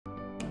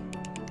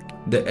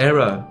The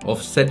era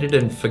of set it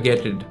and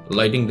forget it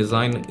lighting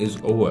design is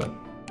over.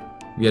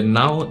 We are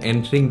now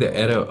entering the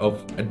era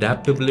of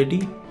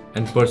adaptability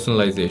and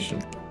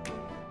personalization.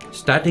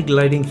 Static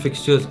lighting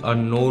fixtures are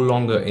no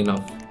longer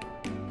enough.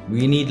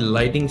 We need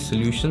lighting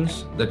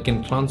solutions that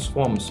can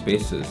transform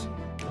spaces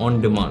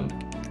on demand.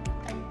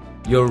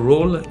 Your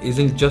role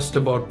isn't just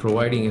about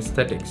providing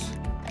aesthetics.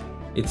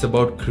 It's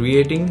about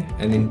creating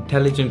an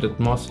intelligent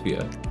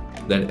atmosphere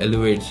that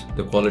elevates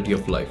the quality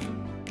of life.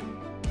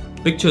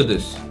 Picture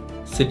this: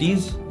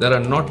 cities that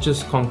are not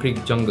just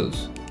concrete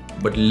jungles,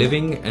 but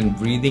living and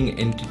breathing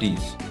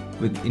entities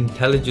with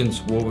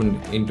intelligence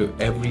woven into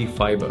every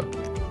fiber.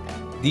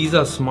 These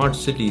are smart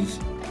cities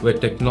where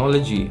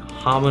technology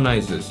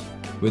harmonizes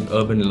with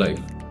urban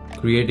life,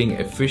 creating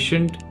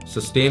efficient,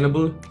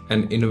 sustainable,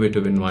 and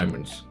innovative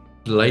environments.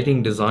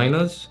 Lighting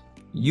designers,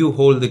 you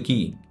hold the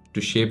key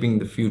to shaping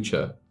the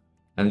future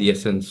and the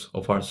essence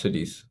of our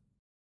cities.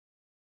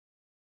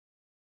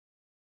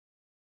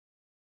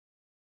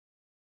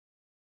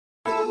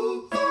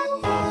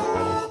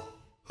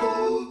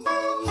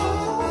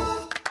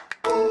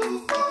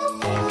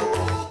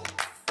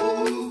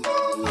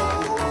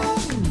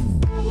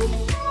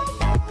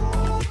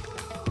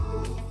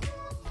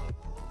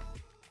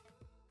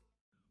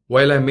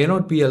 While I may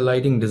not be a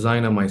lighting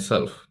designer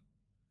myself,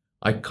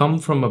 I come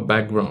from a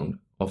background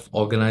of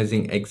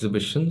organizing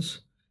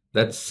exhibitions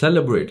that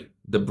celebrate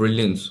the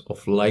brilliance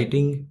of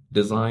lighting,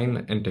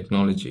 design, and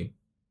technology.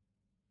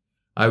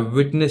 I've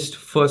witnessed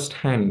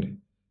firsthand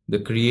the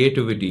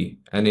creativity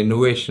and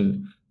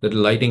innovation that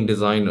lighting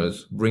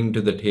designers bring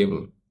to the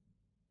table.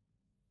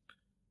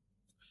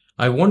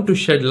 I want to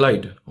shed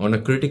light on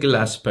a critical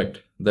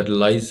aspect that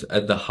lies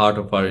at the heart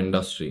of our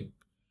industry: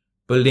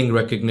 building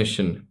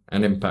recognition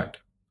and impact.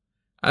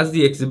 As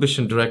the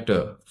exhibition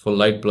director for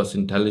Light Plus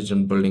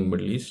Intelligent Building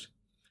Middle East,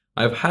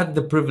 I've had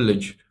the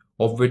privilege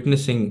of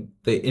witnessing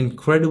the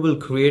incredible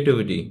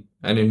creativity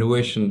and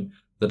innovation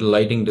that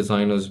lighting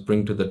designers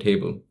bring to the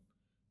table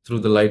through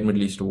the Light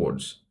Middle East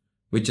Awards,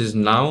 which is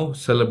now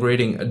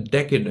celebrating a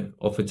decade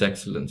of its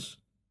excellence.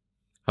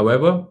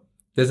 However,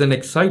 there's an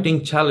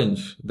exciting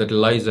challenge that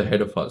lies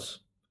ahead of us,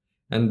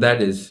 and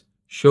that is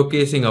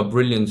showcasing our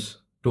brilliance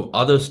to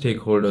other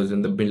stakeholders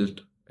in the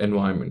built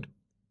environment.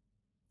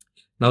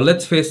 Now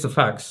let's face the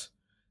facts.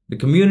 The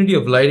community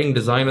of lighting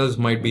designers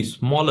might be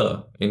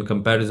smaller in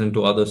comparison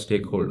to other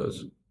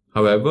stakeholders.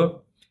 However,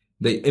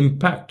 the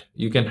impact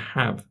you can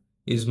have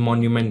is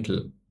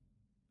monumental.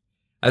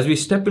 As we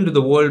step into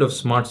the world of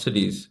smart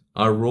cities,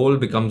 our role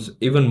becomes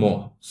even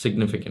more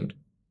significant.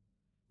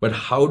 But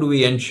how do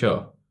we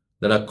ensure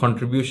that our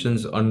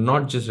contributions are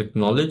not just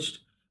acknowledged,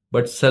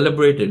 but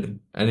celebrated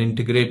and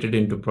integrated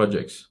into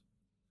projects?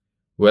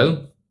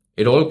 Well,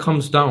 it all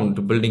comes down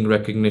to building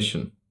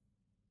recognition.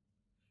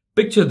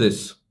 Picture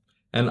this: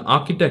 an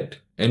architect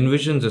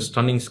envisions a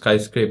stunning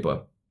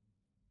skyscraper,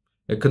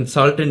 a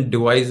consultant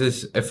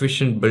devises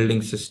efficient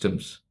building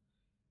systems,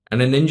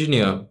 and an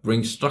engineer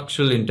brings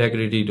structural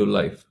integrity to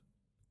life.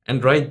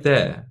 And right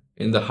there,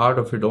 in the heart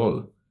of it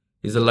all,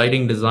 is a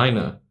lighting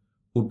designer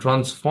who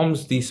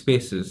transforms these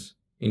spaces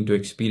into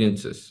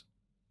experiences.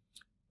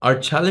 Our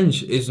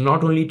challenge is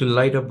not only to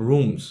light up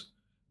rooms,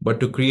 but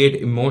to create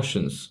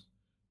emotions,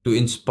 to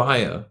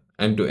inspire,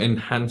 and to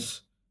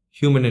enhance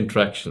human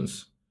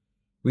interactions.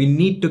 We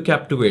need to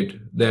captivate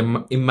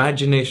the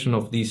imagination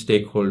of these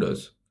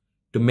stakeholders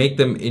to make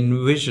them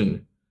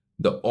envision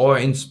the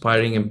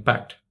awe-inspiring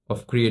impact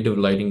of creative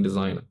lighting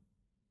design.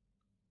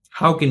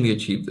 How can we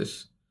achieve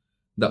this?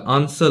 The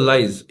answer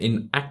lies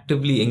in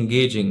actively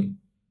engaging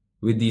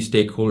with these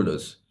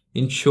stakeholders,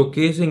 in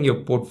showcasing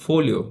your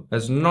portfolio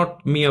as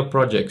not mere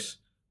projects,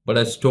 but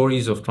as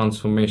stories of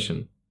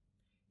transformation.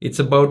 It's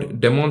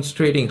about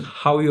demonstrating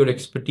how your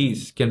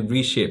expertise can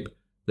reshape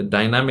the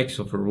dynamics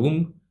of a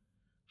room,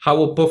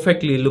 how a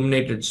perfectly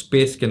illuminated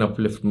space can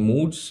uplift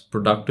moods,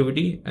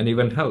 productivity, and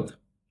even health.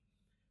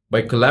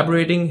 By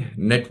collaborating,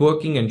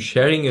 networking, and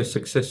sharing your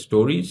success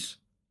stories,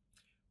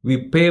 we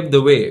pave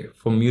the way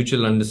for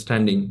mutual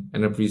understanding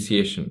and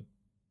appreciation.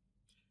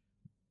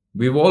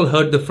 We've all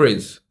heard the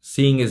phrase,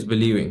 seeing is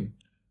believing.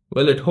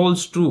 Well, it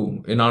holds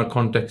true in our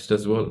context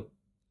as well.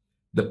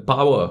 The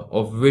power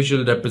of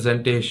visual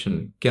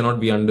representation cannot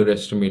be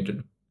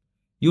underestimated.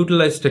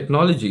 Utilize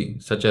technology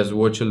such as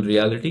virtual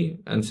reality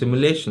and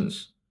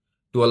simulations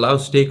to allow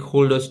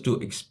stakeholders to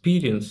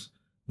experience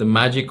the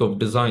magic of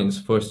designs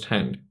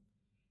firsthand.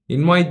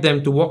 Invite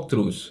them to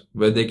walkthroughs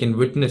where they can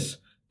witness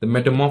the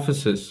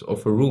metamorphosis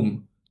of a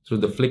room through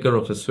the flicker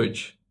of a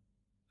switch.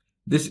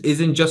 This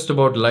isn't just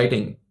about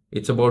lighting,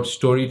 it's about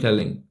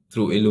storytelling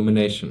through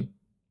illumination.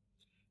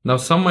 Now,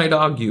 some might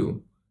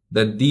argue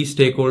that these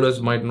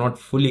stakeholders might not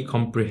fully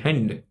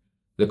comprehend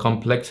the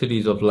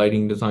complexities of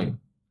lighting design.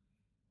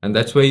 And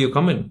that's where you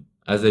come in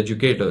as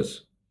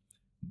educators.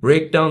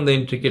 Break down the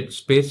intricate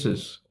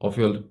spaces of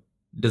your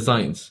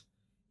designs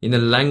in a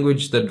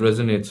language that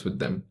resonates with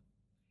them.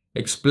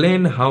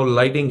 Explain how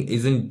lighting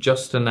isn't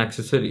just an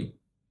accessory,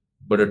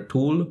 but a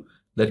tool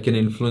that can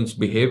influence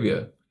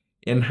behavior,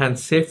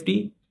 enhance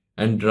safety,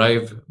 and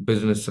drive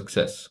business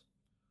success.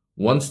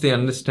 Once they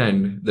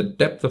understand the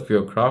depth of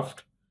your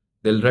craft,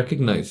 they'll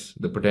recognize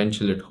the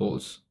potential it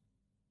holds.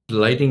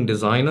 Lighting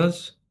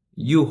designers,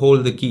 you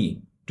hold the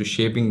key to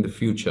shaping the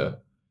future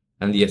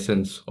and the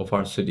essence of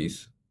our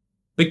cities.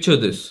 Picture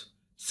this,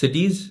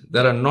 cities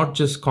that are not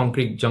just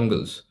concrete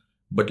jungles,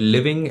 but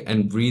living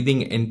and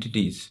breathing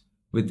entities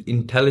with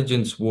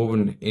intelligence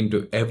woven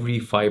into every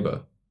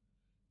fiber.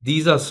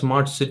 These are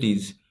smart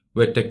cities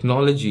where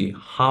technology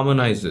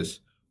harmonizes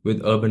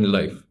with urban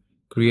life,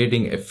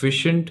 creating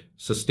efficient,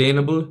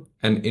 sustainable,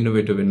 and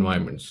innovative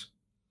environments.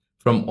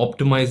 From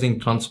optimizing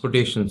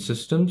transportation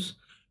systems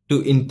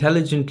to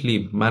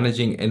intelligently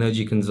managing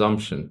energy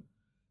consumption,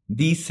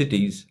 these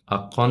cities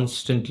are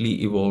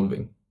constantly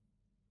evolving.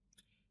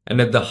 And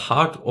at the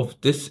heart of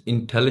this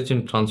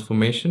intelligent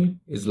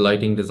transformation is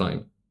lighting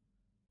design.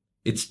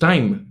 It's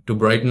time to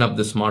brighten up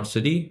the smart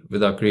city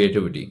with our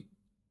creativity.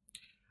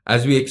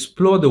 As we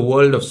explore the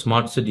world of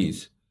smart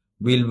cities,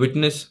 we'll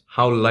witness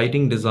how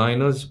lighting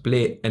designers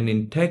play an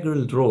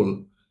integral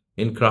role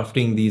in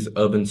crafting these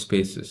urban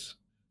spaces.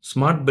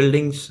 Smart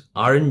buildings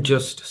aren't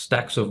just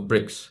stacks of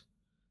bricks.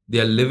 They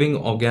are living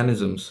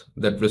organisms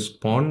that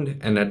respond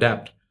and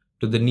adapt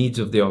to the needs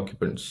of the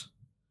occupants.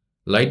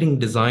 Lighting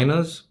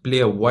designers play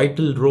a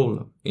vital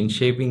role in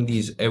shaping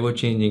these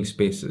ever-changing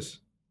spaces.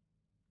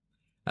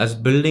 As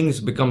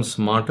buildings become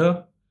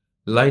smarter,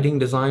 lighting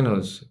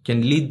designers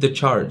can lead the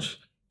charge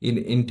in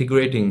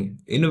integrating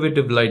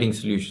innovative lighting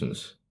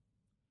solutions.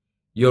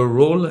 Your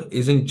role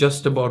isn't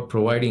just about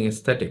providing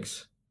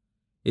aesthetics.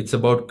 It's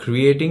about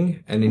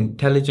creating an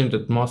intelligent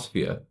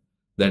atmosphere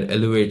that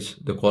elevates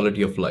the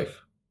quality of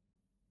life.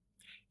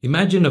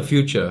 Imagine a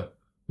future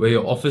where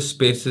your office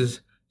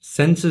spaces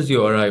senses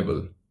your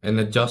arrival and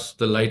adjusts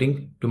the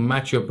lighting to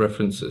match your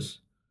preferences,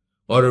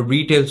 or a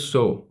retail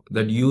store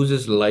that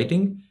uses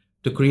lighting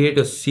to create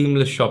a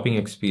seamless shopping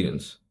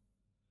experience.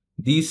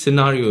 These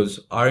scenarios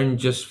aren't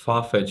just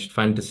far-fetched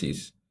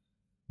fantasies.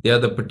 They are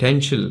the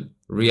potential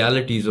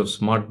realities of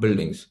smart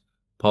buildings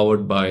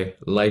powered by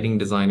lighting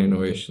design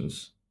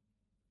innovations.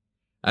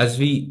 As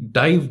we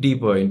dive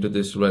deeper into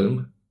this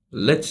realm,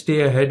 let's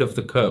stay ahead of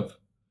the curve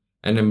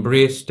and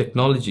embrace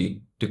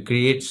technology to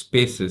create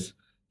spaces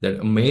that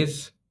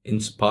amaze,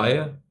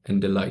 inspire, and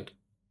delight.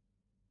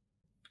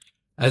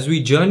 As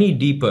we journey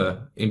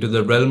deeper into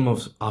the realm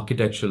of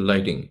architectural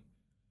lighting,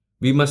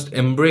 we must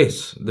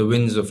embrace the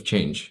winds of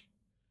change.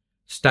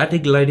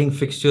 Static lighting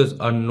fixtures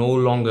are no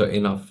longer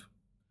enough.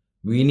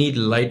 We need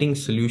lighting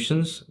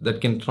solutions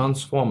that can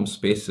transform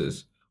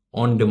spaces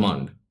on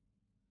demand.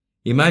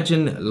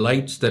 Imagine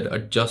lights that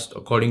adjust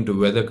according to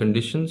weather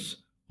conditions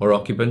or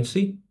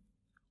occupancy,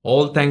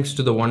 all thanks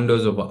to the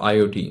wonders of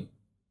IoT.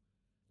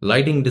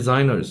 Lighting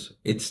designers,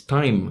 it's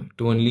time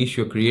to unleash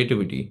your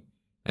creativity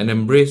and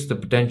embrace the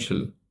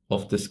potential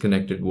of this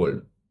connected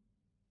world.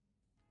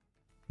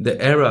 The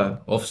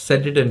era of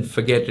set it and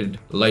forget it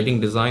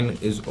lighting design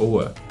is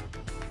over.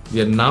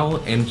 We are now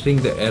entering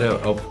the era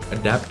of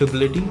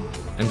adaptability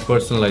and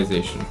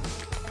personalization.